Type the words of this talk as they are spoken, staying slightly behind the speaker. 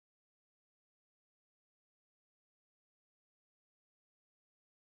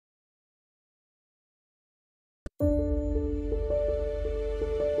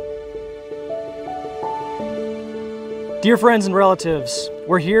Dear friends and relatives,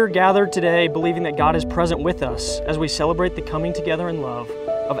 we're here gathered today believing that God is present with us as we celebrate the coming together in love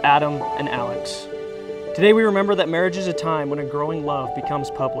of Adam and Alex. Today we remember that marriage is a time when a growing love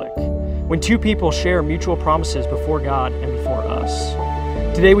becomes public, when two people share mutual promises before God and before us.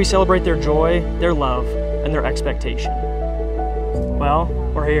 Today we celebrate their joy, their love, and their expectation. Well,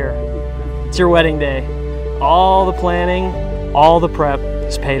 we're here. It's your wedding day. All the planning, all the prep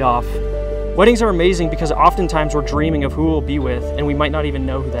is paid off. Weddings are amazing because oftentimes we're dreaming of who we'll be with and we might not even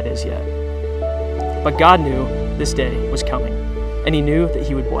know who that is yet. But God knew this day was coming, and He knew that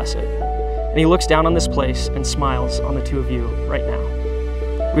He would bless it. And He looks down on this place and smiles on the two of you right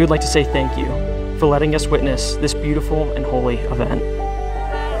now. We would like to say thank you for letting us witness this beautiful and holy event.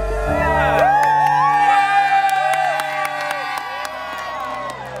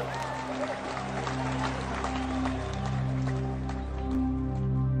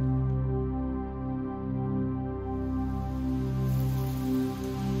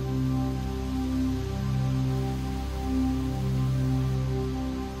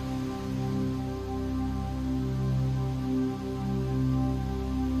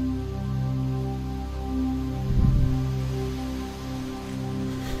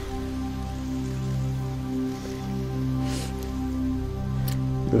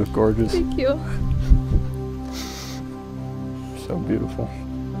 You look gorgeous. Thank you. So beautiful.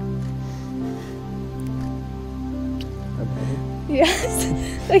 Yes,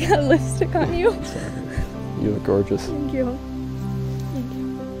 I got lipstick on you. You look gorgeous. Thank you. Thank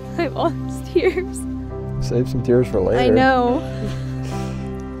you. I'm almost tears. Save some tears for later. I know.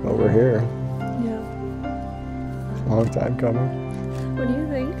 Well, we're here. Yeah. It's a long time coming. What do you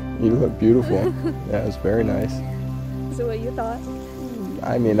think? You look beautiful. Yeah, it's very nice. Is it what you thought?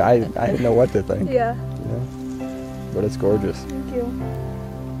 I mean, I didn't know what to think. Yeah. You know? But it's gorgeous. Thank you.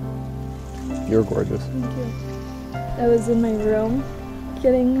 You're gorgeous. Thank you. I was in my room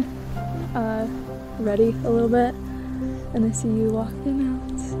getting ready a little bit, and I see you walking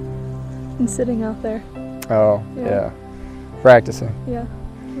out and sitting out there. Oh, yeah. Practicing. Yeah,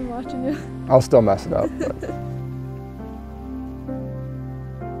 I'm watching you. I'll still mess it up. But.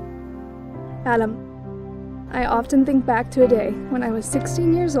 Adam, I often think back to a day when I was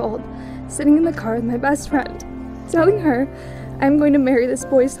 16 years old, sitting in the car with my best friend, telling her I'm going to marry this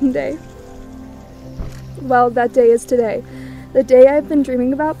boy someday. Well, that day is today, the day I've been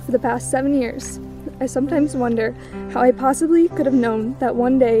dreaming about for the past 7 years. I sometimes wonder how I possibly could have known that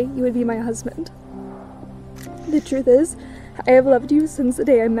one day you would be my husband. The truth is, I have loved you since the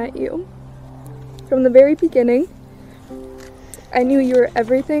day I met you. From the very beginning, I knew you were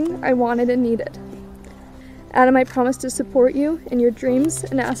everything I wanted and needed. Adam, I promise to support you in your dreams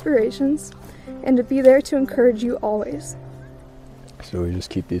and aspirations, and to be there to encourage you always. So we just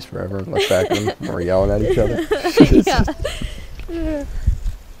keep these forever and look back at them when we're yelling at each other? Yeah.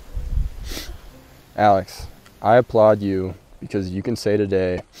 Alex, I applaud you because you can say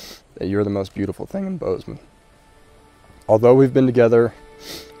today that you're the most beautiful thing in Bozeman. Although we've been together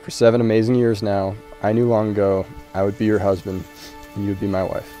for 7 amazing years now, I knew long ago I would be your husband and you would be my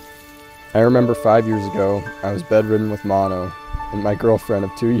wife. I remember 5 years ago, I was bedridden with mono, and my girlfriend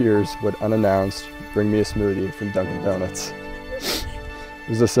of 2 years would unannounced bring me a smoothie from Dunkin' Donuts. It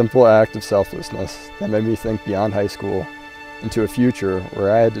was a simple act of selflessness that made me think beyond high school into a future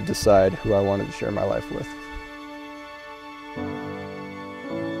where I had to decide who I wanted to share my life with.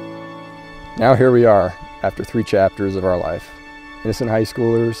 Now here we are, after 3 chapters of our life. Innocent high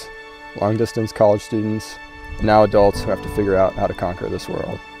schoolers, long-distance college students, and now adults who have to figure out how to conquer this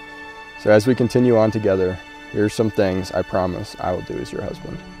world. So as we continue on together, here's some things I promise I will do as your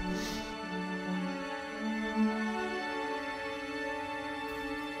husband.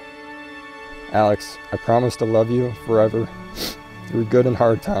 Alex, I promise to love you forever through good and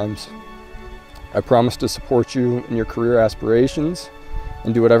hard times. I promise to support you in your career aspirations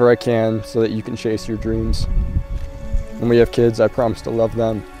and do whatever I can so that you can chase your dreams. When we have kids, I promise to love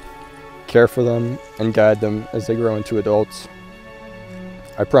them, care for them, and guide them as they grow into adults.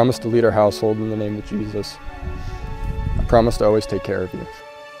 I promise to lead our household in the name of Jesus. I promise to always take care of you.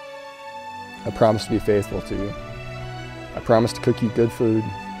 I promise to be faithful to you. I promise to cook you good food,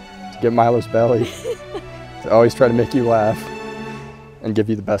 to get Milo's belly, to always try to make you laugh, and give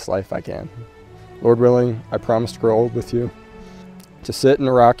you the best life I can. Lord willing, I promise to grow old with you, to sit in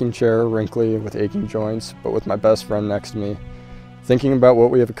a rocking chair, wrinkly with aching joints, but with my best friend next to me, thinking about what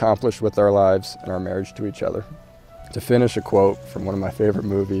we have accomplished with our lives and our marriage to each other. To finish, a quote from one of my favorite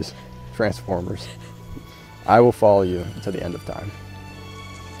movies, Transformers. I will follow you until the end of time.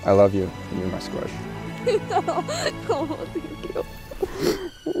 I love you, and you're my squish. Oh, thank you.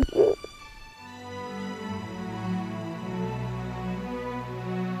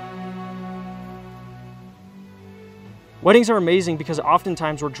 Weddings are amazing because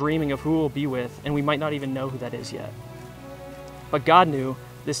oftentimes we're dreaming of who we'll be with, and we might not even know who that is yet. But God knew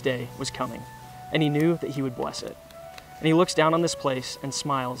this day was coming, and He knew that He would bless it. And He looks down on this place and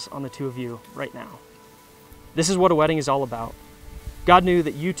smiles on the two of you right now. This is what a wedding is all about. God knew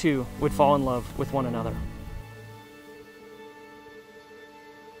that you two would fall in love with one another.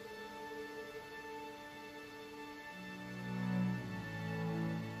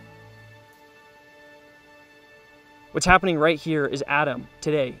 What's happening right here is Adam,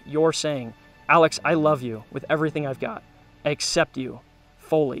 today, you're saying, Alex, I love you with everything I've got. I accept you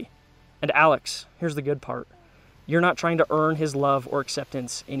fully. And Alex, here's the good part. You're not trying to earn his love or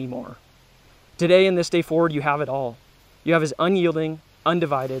acceptance anymore. Today and this day forward, you have it all. You have his unyielding,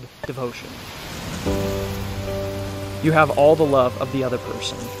 undivided devotion. You have all the love of the other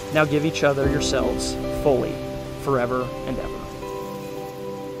person. Now give each other yourselves fully, forever and ever.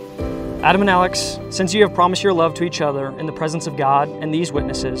 Adam and Alex, since you have promised your love to each other in the presence of God and these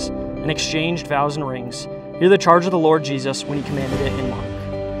witnesses and exchanged vows and rings, hear the charge of the Lord Jesus when He commanded it in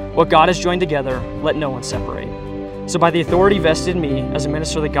Mark. What God has joined together, let no one separate. So by the authority vested in me as a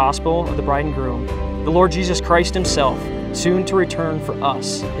minister of the gospel of the bride and groom, the Lord Jesus Christ Himself, soon to return for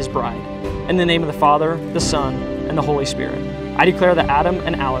us, His bride. In the name of the Father, the Son, and the Holy Spirit, I declare that Adam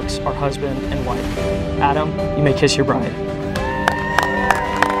and Alex are husband and wife. Adam, you may kiss your bride.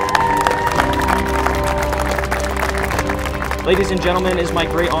 Ladies and gentlemen, it is my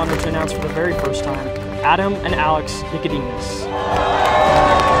great honor to announce for the very first time, Adam and Alex Nicodemus.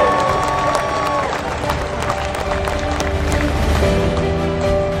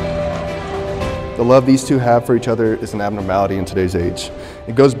 The love these two have for each other is an abnormality in today's age.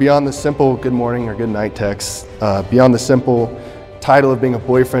 It goes beyond the simple good morning or good night text, beyond the simple title of being a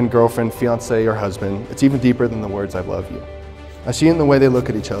boyfriend, girlfriend, fiance, or husband. It's even deeper than the words I love you. I see it in the way they look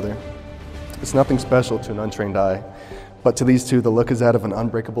at each other. It's nothing special to an untrained eye, but to these two, the look is that of an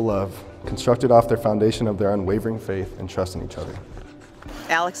unbreakable love, constructed off their foundation of their unwavering faith and trust in each other.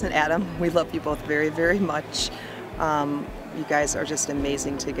 Alex and Adam, we love you both very, very much. You guys are just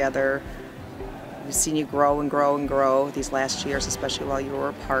amazing together. We've seen you grow and grow and grow these last years, especially while you were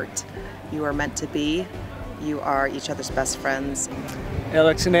apart. You are meant to be. You are each other's best friends.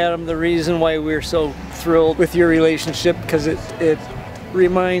 Alex and Adam, the reason why we're so thrilled with your relationship, because it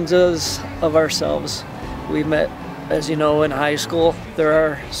reminds us of ourselves. We met, as you know, in high school. There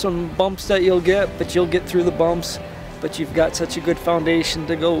are some bumps that you'll get, but you'll get through the bumps. But you've got such a good foundation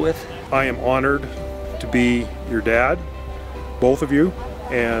to go with. I am honored to be your dad, both of you,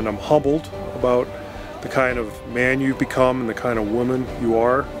 and I'm humbled about the kind of man you've become and the kind of woman you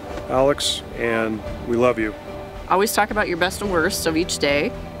are, Alex, and we love you. Always talk about your best and worst of each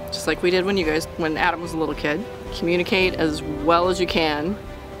day, just like we did when Adam was a little kid. Communicate as well as you can,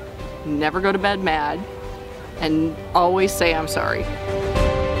 never go to bed mad, and always say I'm sorry.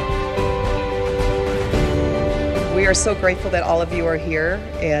 We are so grateful that all of you are here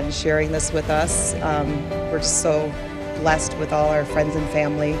and sharing this with us. We're just so blessed with all our friends and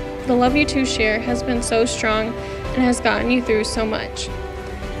family. The love you two share has been so strong and has gotten you through so much.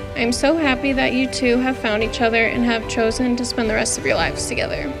 I'm so happy that you two have found each other and have chosen to spend the rest of your lives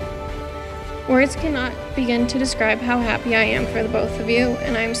together. Words cannot begin to describe how happy I am for the both of you,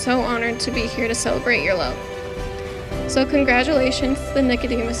 and I'm so honored to be here to celebrate your love. So congratulations to the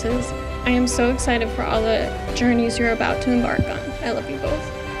Nicodemuses. I am so excited for all the journeys you're about to embark on. I love you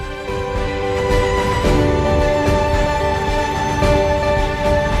both.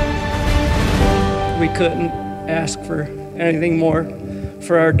 We couldn't ask for anything more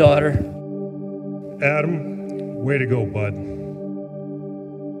for our daughter. Adam, way to go, bud.